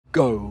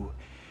Go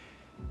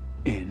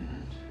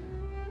inside.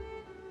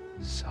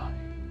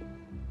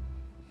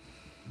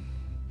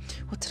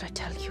 What did I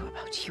tell you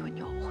about you and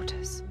your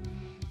orders?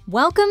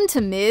 Welcome to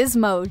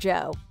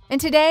MsMojo,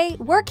 and today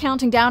we're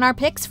counting down our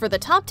picks for the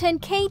top 10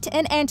 Kate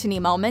and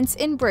Anthony moments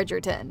in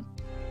Bridgerton.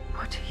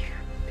 What are you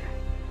doing?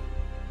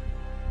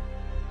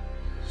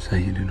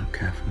 Say you do not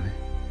care for me.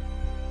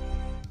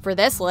 For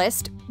this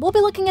list, we'll be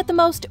looking at the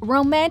most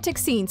romantic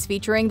scenes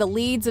featuring the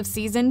leads of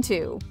Season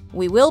 2.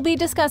 We will be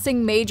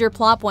discussing major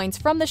plot points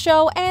from the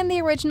show and the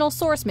original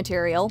source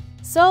material,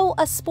 so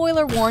a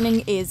spoiler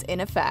warning is in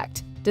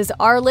effect. Does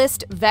our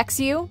list vex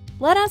you?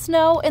 Let us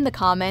know in the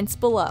comments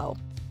below.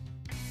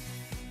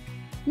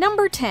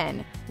 Number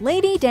 10.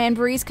 Lady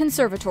Danbury's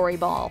Conservatory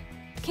Ball.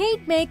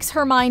 Kate makes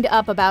her mind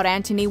up about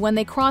Anthony when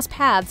they cross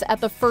paths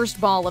at the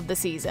first ball of the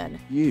season.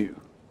 You?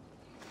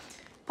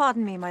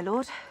 Pardon me, my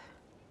lord.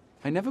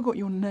 I never got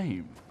your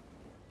name.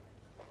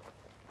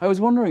 I was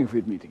wondering if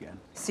we'd meet again.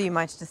 So you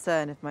might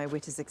discern if my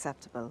wit is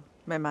acceptable,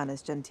 my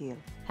manners genteel.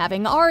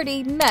 Having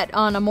already met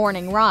on a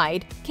morning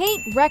ride, Kate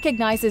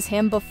recognizes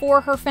him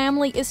before her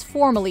family is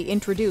formally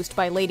introduced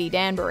by Lady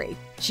Danbury.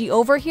 She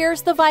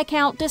overhears the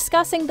Viscount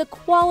discussing the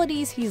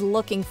qualities he's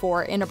looking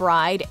for in a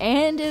bride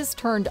and is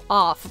turned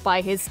off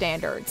by his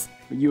standards.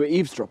 But you were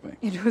eavesdropping.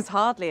 It was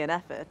hardly an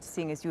effort,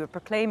 seeing as you were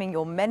proclaiming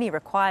your many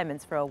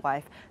requirements for a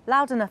wife,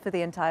 loud enough for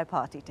the entire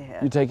party to hear.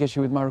 You take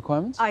issue with my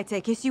requirements? I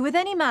take issue with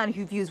any man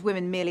who views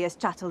women merely as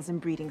chattels and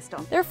breeding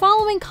stock. Their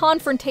following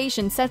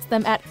confrontation sets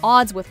them at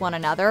odds with one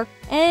another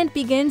and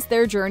begins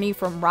their journey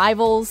from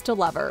rivals to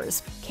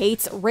lovers.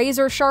 Kate's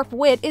razor-sharp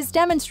wit is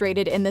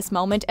demonstrated in this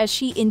moment as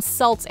she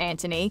insults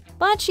Anthony,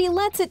 but she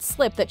lets it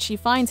slip that she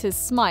finds his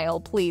smile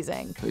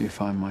pleasing. So you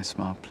find my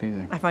smile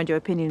pleasing? I find your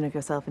opinion of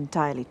yourself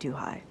entirely too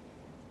high.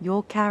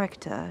 Your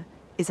character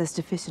is as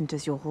deficient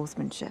as your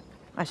horsemanship.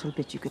 I shall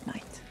bid you good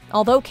night.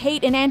 Although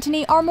Kate and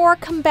Anthony are more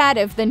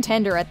combative than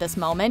tender at this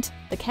moment,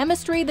 the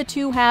chemistry the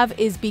two have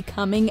is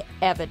becoming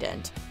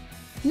evident.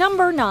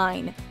 Number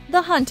 9.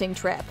 The Hunting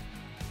Trip.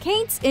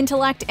 Kate's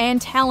intellect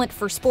and talent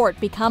for sport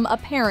become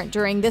apparent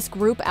during this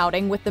group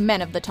outing with the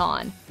men of the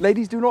Ton.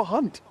 Ladies do not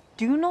hunt.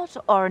 Do not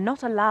or are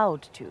not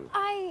allowed to.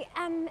 I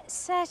am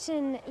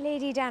certain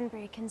Lady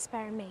Danbury can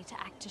spare me to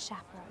act as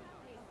chaperone.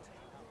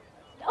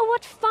 Oh,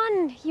 what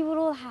fun you will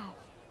all have.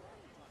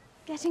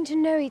 Getting to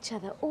know each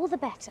other all the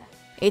better.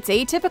 It's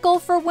atypical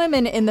for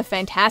women in the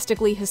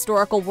fantastically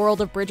historical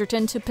world of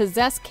Bridgerton to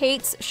possess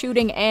Kate's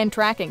shooting and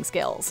tracking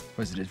skills.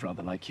 Suppose it is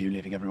rather like you,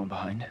 leaving everyone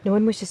behind. No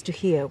one wishes to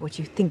hear what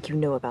you think you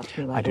know about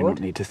me, my I do lord.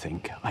 not need to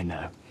think, I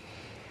know.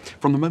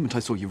 From the moment I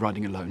saw you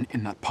riding alone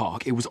in that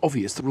park, it was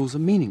obvious the rules are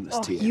meaningless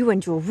to you. You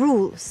and your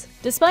rules.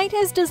 Despite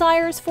his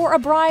desires for a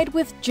bride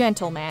with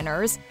gentle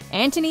manners,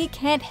 Anthony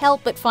can't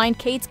help but find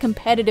Kate's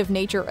competitive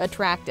nature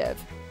attractive.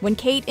 When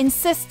Kate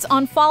insists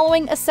on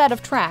following a set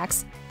of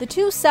tracks, the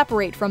two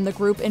separate from the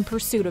group in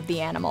pursuit of the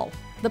animal.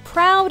 The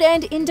proud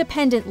and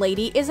independent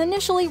lady is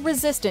initially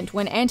resistant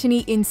when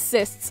Anthony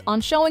insists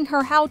on showing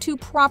her how to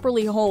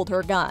properly hold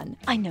her gun.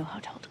 I know how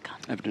to hold a gun.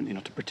 Evidently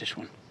not a British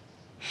one.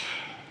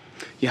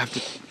 You have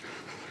to...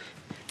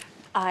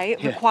 I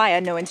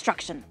require no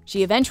instruction.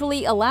 She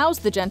eventually allows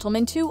the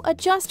gentleman to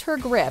adjust her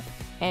grip,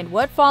 and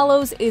what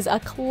follows is a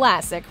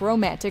classic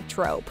romantic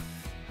trope.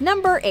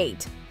 Number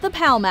 8. The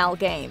Pall Mall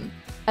Game.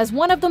 As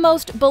one of the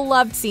most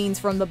beloved scenes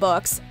from the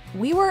books,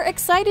 we were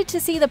excited to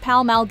see the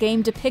Pall Mall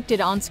game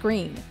depicted on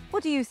screen.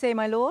 What do you say,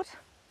 my lord?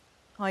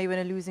 Are you in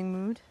a losing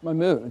mood? My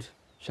mood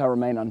shall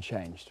remain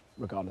unchanged,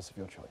 regardless of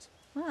your choice.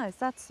 Ah, is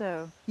that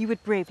so? You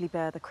would bravely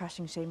bear the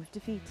crushing shame of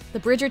defeat. The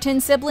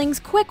Bridgerton siblings'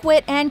 quick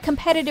wit and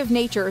competitive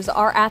natures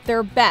are at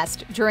their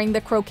best during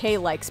the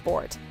croquet-like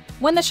sport.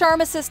 When the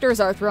Sharma sisters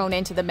are thrown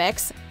into the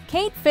mix,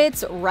 Kate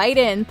fits right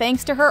in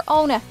thanks to her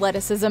own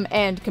athleticism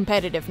and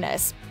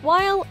competitiveness,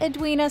 while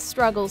Edwina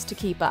struggles to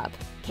keep up.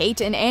 Kate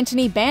and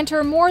Anthony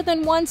banter more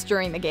than once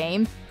during the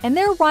game, and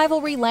their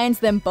rivalry lands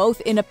them both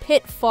in a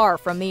pit far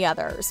from the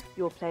others.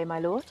 Your play, my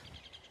lord?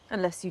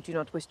 Unless you do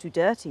not wish to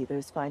dirty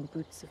those fine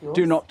boots of yours.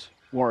 Do not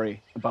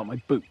worry about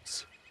my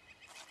boots.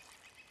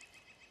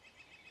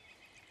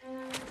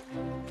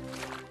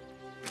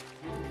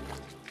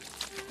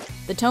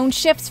 The tone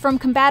shifts from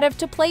combative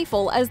to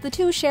playful as the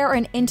two share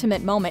an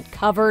intimate moment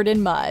covered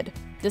in mud.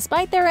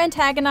 Despite their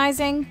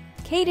antagonizing,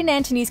 Kate and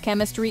Anthony's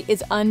chemistry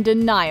is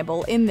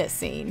undeniable in this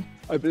scene.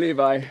 I believe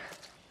I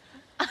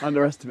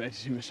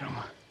underestimated you, Miss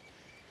Sharma.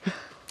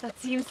 That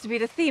seems to be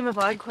the theme of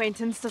our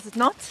acquaintance, does it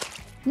not?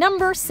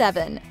 Number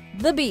 7.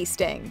 The Bee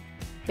Sting.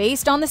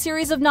 Based on the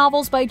series of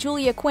novels by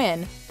Julia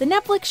Quinn, the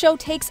Netflix show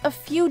takes a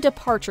few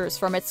departures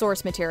from its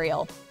source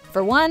material.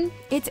 For one,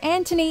 it's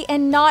Anthony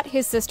and not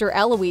his sister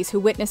Eloise who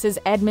witnesses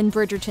Edmund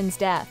Bridgerton's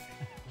death.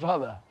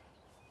 Father.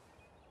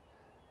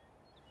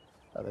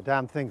 Oh, the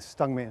damn thing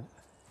stung me.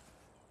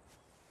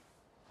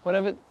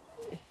 Whatever.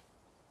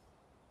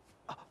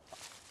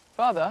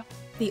 Father?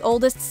 The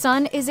oldest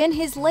son is in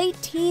his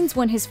late teens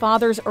when his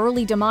father's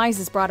early demise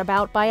is brought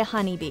about by a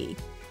honeybee.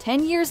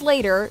 10 years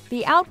later,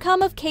 the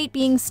outcome of Kate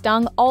being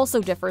stung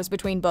also differs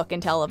between book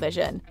and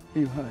television.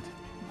 You heard.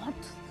 What?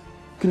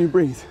 Can you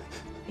breathe?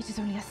 It is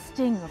only a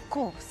sting, of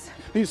course.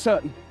 Are you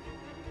certain?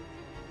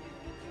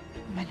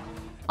 My lord.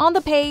 On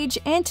the page,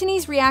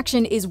 Antony's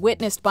reaction is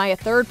witnessed by a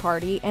third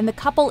party, and the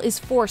couple is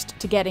forced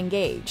to get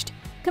engaged.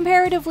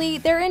 Comparatively,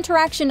 their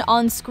interaction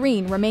on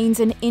screen remains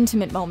an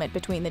intimate moment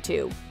between the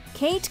two.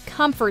 Kate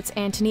comforts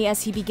Antony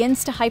as he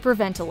begins to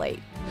hyperventilate.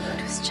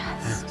 It was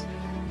just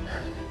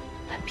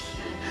a pee.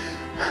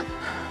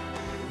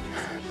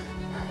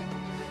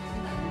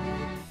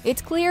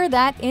 It's clear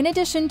that, in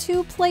addition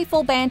to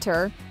playful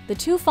banter, the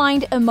two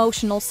find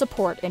emotional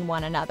support in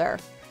one another.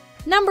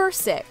 Number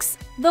 6.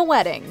 The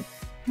Wedding.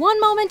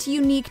 One moment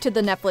unique to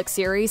the Netflix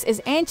series is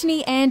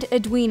Antony and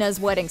Edwina's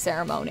wedding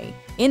ceremony.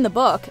 In the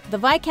book, the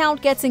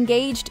Viscount gets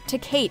engaged to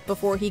Kate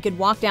before he could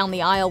walk down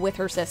the aisle with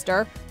her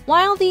sister,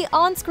 while the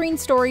on-screen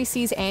story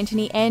sees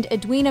Antony and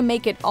Edwina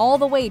make it all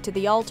the way to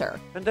the altar.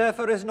 And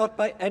therefore is not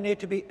by any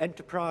to be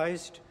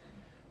enterprised,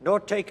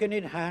 nor taken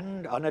in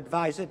hand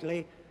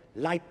unadvisedly,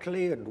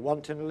 lightly and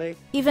wantonly.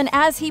 Even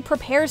as he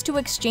prepares to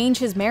exchange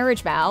his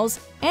marriage vows,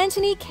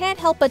 Antony can't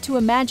help but to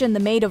imagine the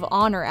maid of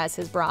honor as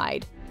his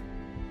bride.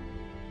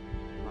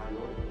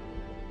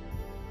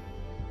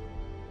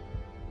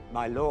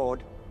 My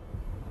lord.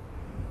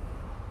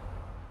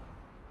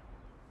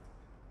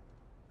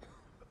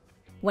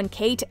 When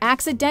Kate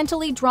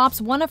accidentally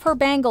drops one of her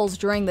bangles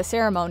during the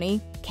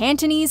ceremony,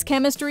 Kanthony's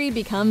chemistry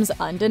becomes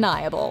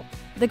undeniable.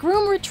 The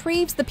groom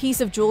retrieves the piece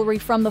of jewelry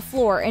from the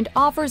floor and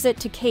offers it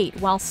to Kate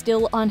while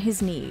still on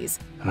his knees.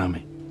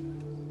 Rami.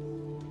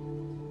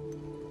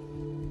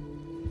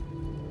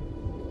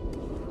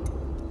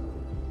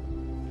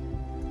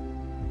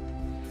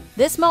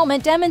 This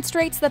moment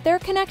demonstrates that their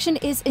connection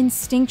is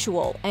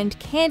instinctual and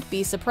can't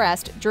be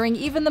suppressed during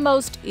even the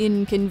most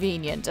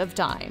inconvenient of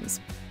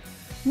times.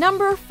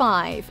 Number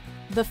 5.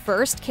 The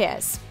First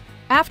Kiss.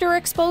 After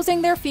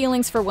exposing their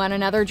feelings for one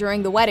another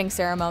during the wedding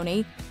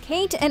ceremony,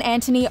 Kate and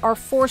Antony are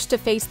forced to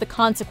face the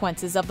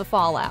consequences of the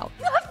fallout.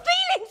 You have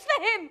feelings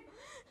for him!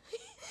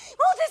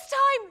 All this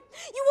time,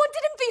 you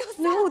wanted him for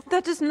yourself! No,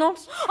 that is not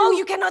true. Oh,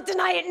 you cannot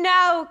deny it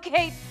now,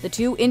 Kate! The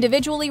two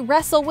individually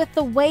wrestle with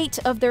the weight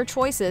of their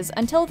choices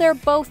until they're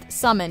both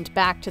summoned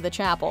back to the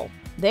chapel.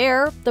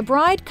 There, the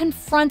bride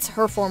confronts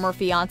her former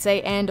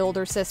fiancé and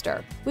older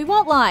sister. We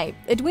won't lie,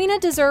 Edwina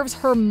deserves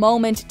her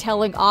moment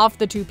telling off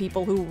the two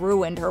people who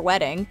ruined her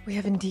wedding. We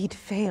have indeed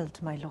failed,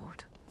 my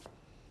lord.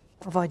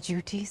 Of our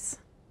duties,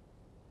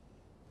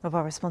 of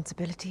our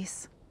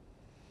responsibilities.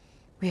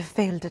 We have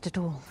failed at it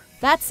all.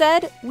 That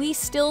said, we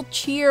still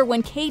cheer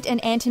when Kate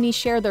and Antony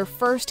share their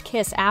first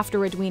kiss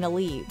after Edwina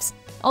leaves.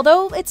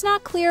 Although it's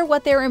not clear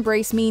what their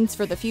embrace means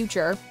for the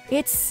future,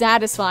 it's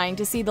satisfying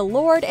to see the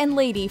Lord and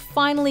Lady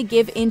finally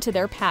give in to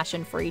their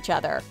passion for each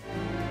other.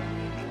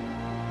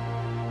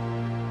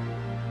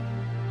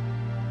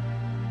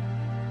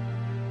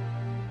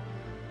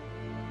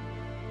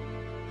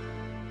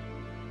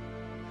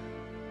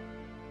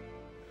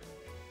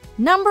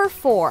 Number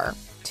 4.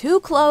 Too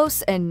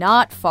close and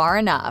not far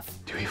enough.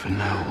 Do you even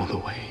know all the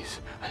ways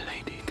a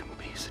lady can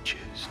be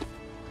seduced?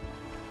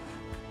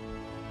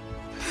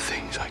 The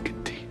things I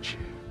could teach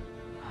you.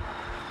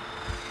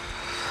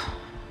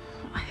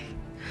 I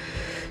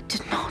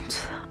did not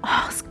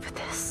ask for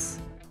this.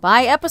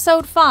 By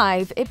episode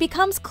 5, it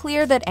becomes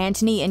clear that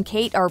Antony and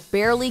Kate are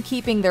barely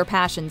keeping their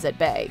passions at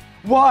bay.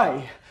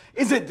 Why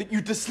is it that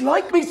you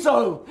dislike me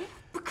so?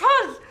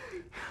 Because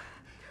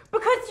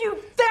you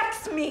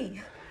vex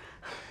me.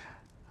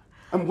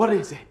 And what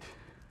is it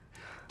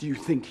do you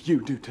think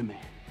you do to me?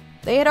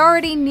 They had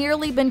already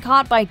nearly been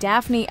caught by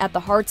Daphne at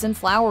the Hearts and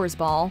Flowers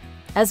ball.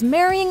 As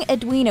marrying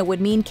Edwina would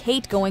mean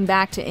Kate going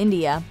back to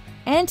India,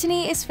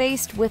 Antony is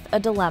faced with a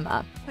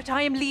dilemma. But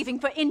I am leaving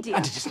for India.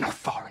 And it is not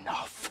far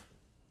enough.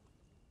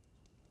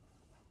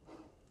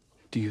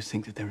 Do you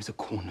think that there is a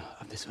corner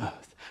of this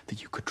earth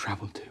that you could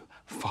travel to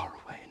far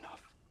away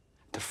enough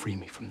to free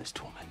me from this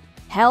torment?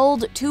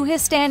 Held to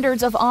his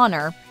standards of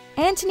honor,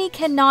 Antony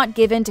cannot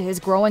give in to his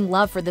growing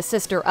love for the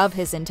sister of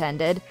his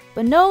intended,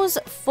 but knows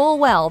full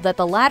well that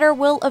the latter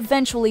will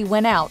eventually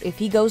win out if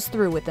he goes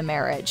through with the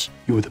marriage.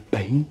 You are the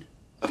bane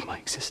of my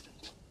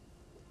existence.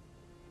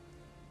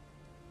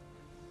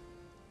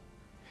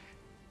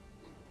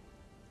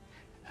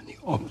 And the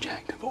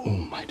object of all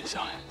my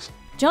desires.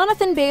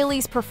 Jonathan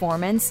Bailey's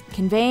performance,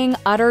 conveying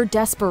utter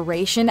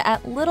desperation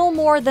at little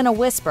more than a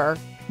whisper,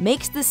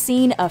 makes the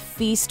scene a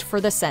feast for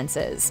the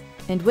senses.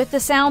 And with the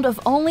sound of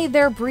only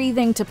their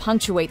breathing to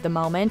punctuate the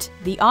moment,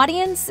 the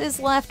audience is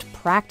left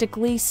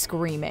practically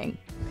screaming.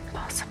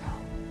 Impossible.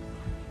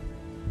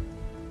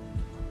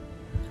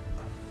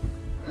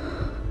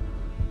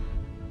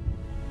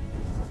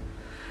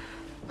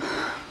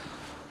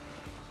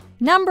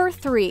 Number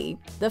 3.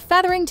 The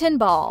Featherington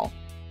Ball.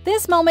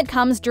 This moment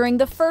comes during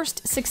the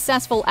first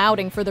successful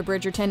outing for the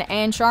Bridgerton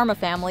and Sharma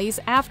families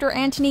after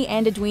Antony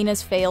and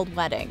Edwina's failed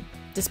wedding.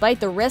 Despite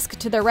the risk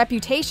to their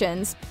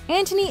reputations,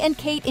 Antony and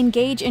Kate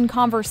engage in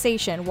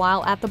conversation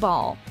while at the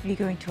ball. Are you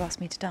going to ask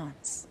me to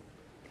dance?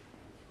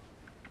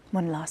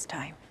 One last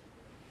time.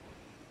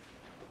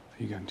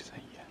 Are you going to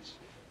say yes?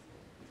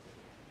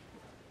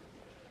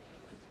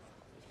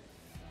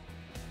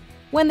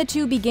 When the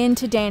two begin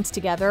to dance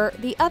together,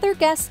 the other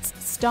guests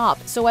stop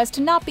so as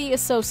to not be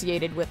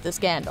associated with the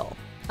scandal.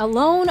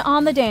 Alone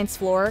on the dance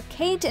floor,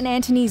 Kate and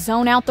Anthony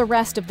zone out the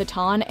rest of the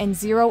ton and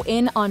zero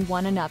in on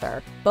one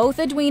another. Both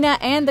Edwina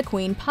and the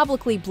Queen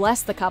publicly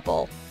bless the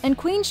couple, and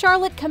Queen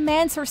Charlotte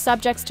commands her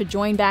subjects to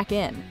join back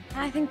in.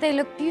 I think they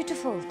look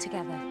beautiful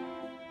together.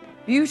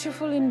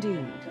 Beautiful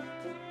indeed.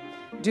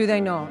 Do they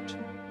not?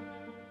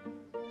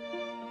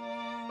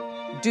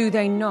 Do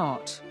they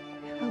not?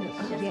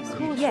 Yes, of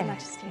course, Your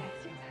Majesty.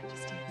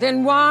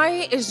 Then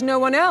why is no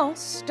one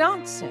else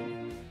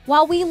dancing?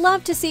 While we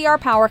love to see our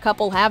power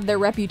couple have their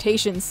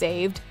reputation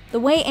saved,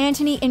 the way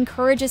Anthony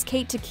encourages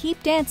Kate to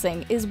keep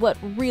dancing is what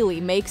really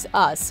makes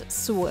us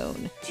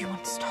swoon. Do you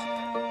want to stop?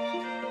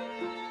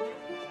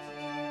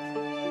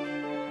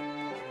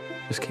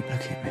 Just keep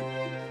looking at me.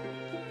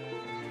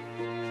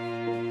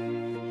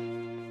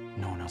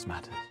 No one else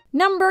matters.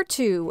 Number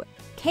 2.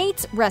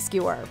 Kate's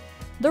Rescuer.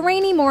 The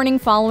rainy morning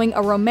following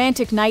a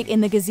romantic night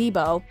in the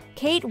gazebo,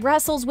 Kate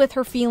wrestles with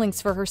her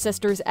feelings for her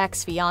sister's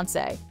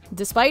ex-fiancé.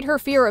 Despite her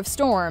fear of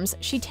storms,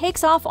 she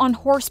takes off on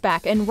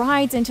horseback and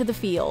rides into the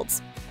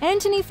fields.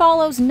 Anthony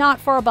follows not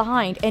far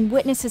behind and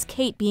witnesses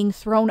Kate being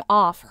thrown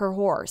off her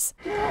horse.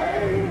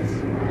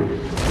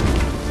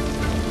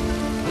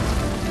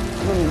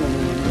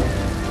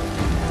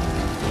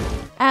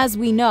 As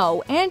we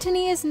know,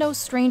 Anthony is no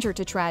stranger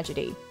to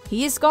tragedy.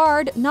 He is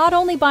scarred not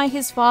only by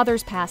his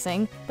father's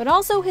passing, but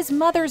also his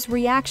mother's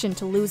reaction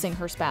to losing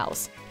her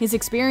spouse. His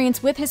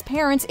experience with his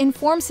parents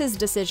informs his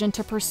decision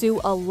to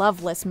pursue a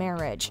loveless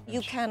marriage.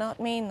 You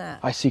cannot mean that.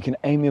 I seek an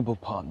amiable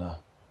partner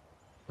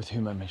with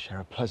whom I may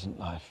share a pleasant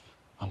life,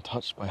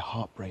 untouched by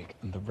heartbreak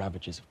and the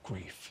ravages of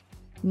grief.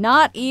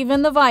 Not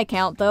even the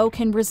Viscount, though,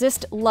 can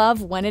resist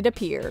love when it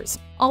appears.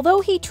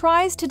 Although he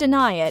tries to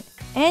deny it,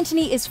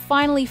 Anthony is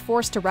finally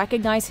forced to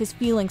recognize his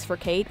feelings for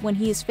Kate when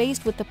he is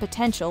faced with the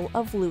potential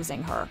of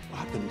losing her. What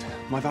happened?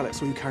 My valet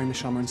saw you carrying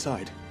Miss Sharma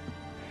inside.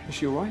 Is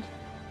she all right?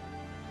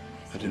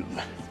 I don't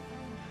know.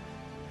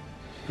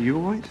 Are you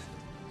all right?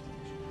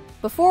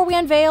 Before we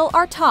unveil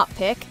our top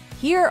pick,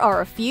 here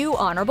are a few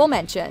honorable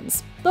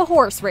mentions. The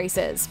horse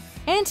races.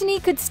 Anthony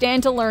could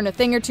stand to learn a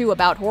thing or two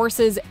about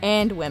horses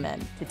and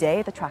women.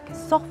 Today the track is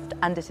soft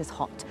and it is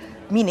hot,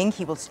 meaning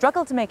he will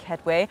struggle to make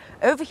headway,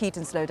 overheat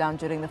and slow down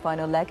during the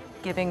final leg,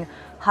 giving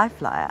High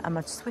Flyer, a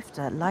much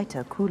swifter,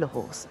 lighter, cooler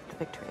horse, the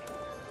victory.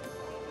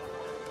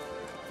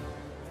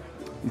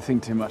 You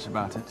think too much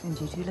about it. And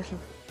you too little.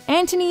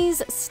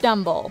 Anthony's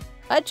Stumble.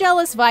 A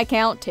jealous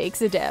Viscount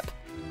takes a dip.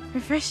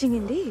 Refreshing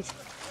indeed.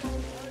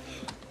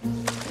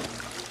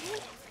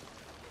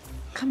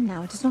 Come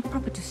now, it is not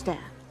proper to stare.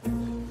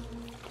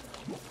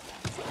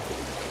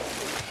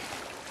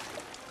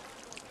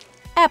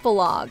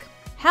 Epilogue.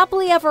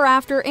 Happily Ever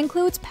After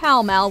includes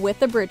Pall Mall with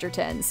the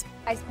Bridgertons.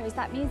 I suppose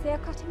that means they are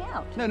cutting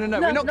out. No,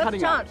 we're not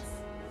cutting out.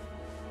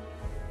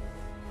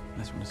 I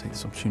just want to take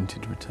this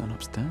opportunity to return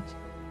upstairs.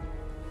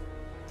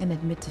 And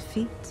admit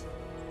defeat?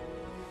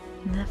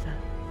 Never.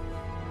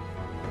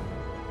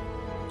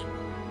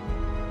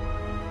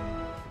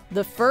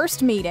 The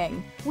First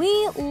Meeting.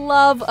 We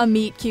love a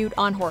meet cute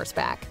on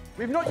horseback.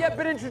 We've not yet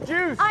been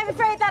introduced! I'm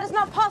afraid that is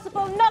not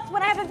possible, not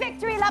when I have a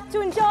victory lap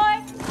to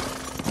enjoy.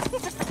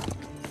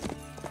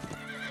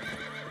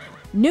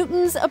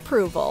 Newton's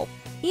approval.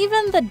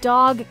 Even the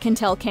dog can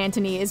tell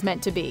Kanthony is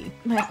meant to be.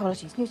 My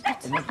apologies. Newton,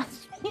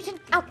 Newton,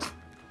 out.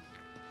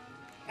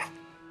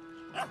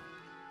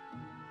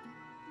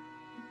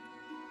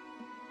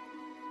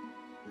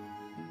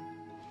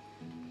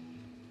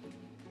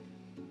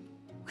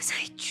 was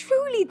I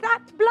truly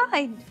that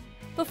blind?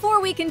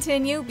 Before we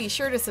continue, be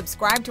sure to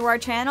subscribe to our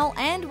channel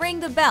and ring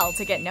the bell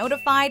to get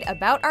notified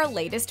about our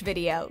latest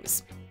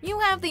videos. You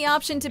have the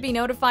option to be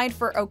notified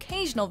for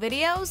occasional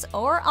videos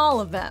or all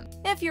of them.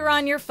 If you're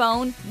on your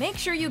phone, make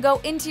sure you go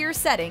into your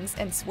settings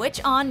and switch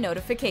on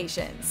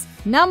notifications.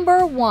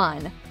 Number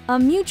 1. A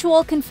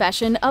mutual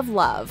confession of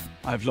love.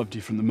 I've loved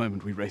you from the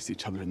moment we raced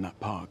each other in that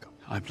park.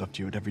 I've loved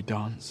you at every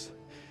dance,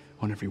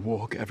 on every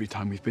walk, every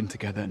time we've been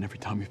together, and every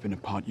time we've been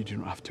apart. You do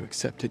not have to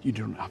accept it, you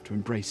do not have to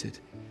embrace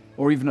it.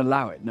 Or even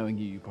allow it, knowing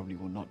you probably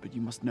will not, but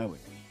you must know it.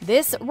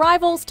 This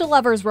rivals to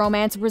lovers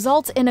romance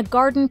results in a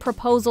garden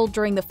proposal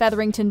during the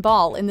Featherington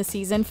Ball in the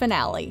season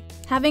finale.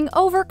 Having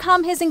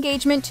overcome his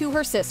engagement to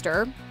her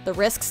sister, the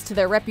risks to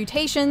their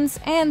reputations,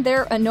 and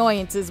their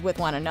annoyances with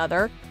one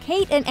another,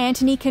 Kate and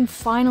Anthony can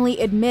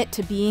finally admit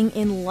to being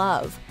in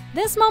love.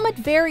 This moment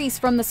varies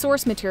from the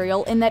source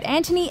material in that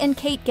Anthony and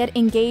Kate get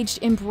engaged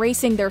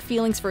embracing their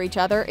feelings for each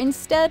other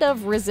instead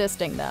of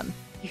resisting them.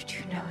 You do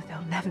know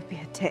there'll never be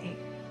a day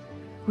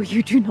where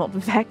you do not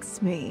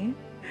vex me.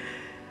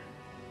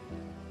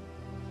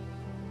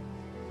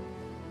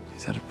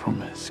 Is that a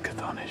promise,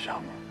 Kanthony,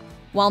 Sharma?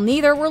 While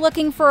neither were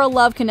looking for a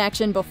love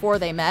connection before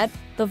they met,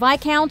 the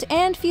Viscount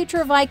and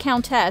future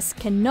Viscountess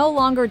can no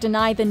longer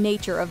deny the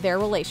nature of their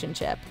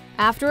relationship.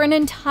 After an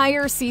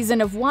entire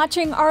season of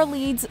watching our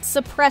leads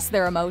suppress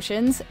their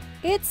emotions,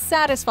 it's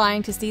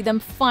satisfying to see them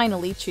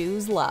finally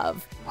choose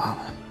love.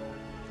 Wow,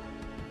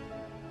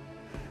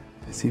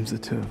 It seems the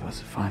two of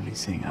us are finally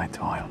seeing eye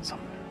to eye on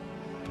something.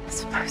 I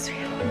suppose we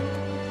are.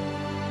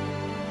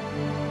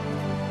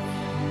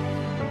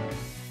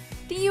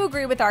 Do you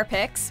agree with our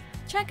picks?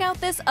 Check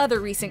out this other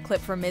recent clip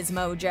from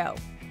MsMojo.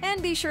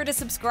 And be sure to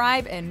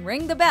subscribe and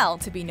ring the bell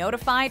to be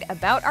notified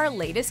about our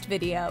latest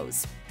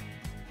videos.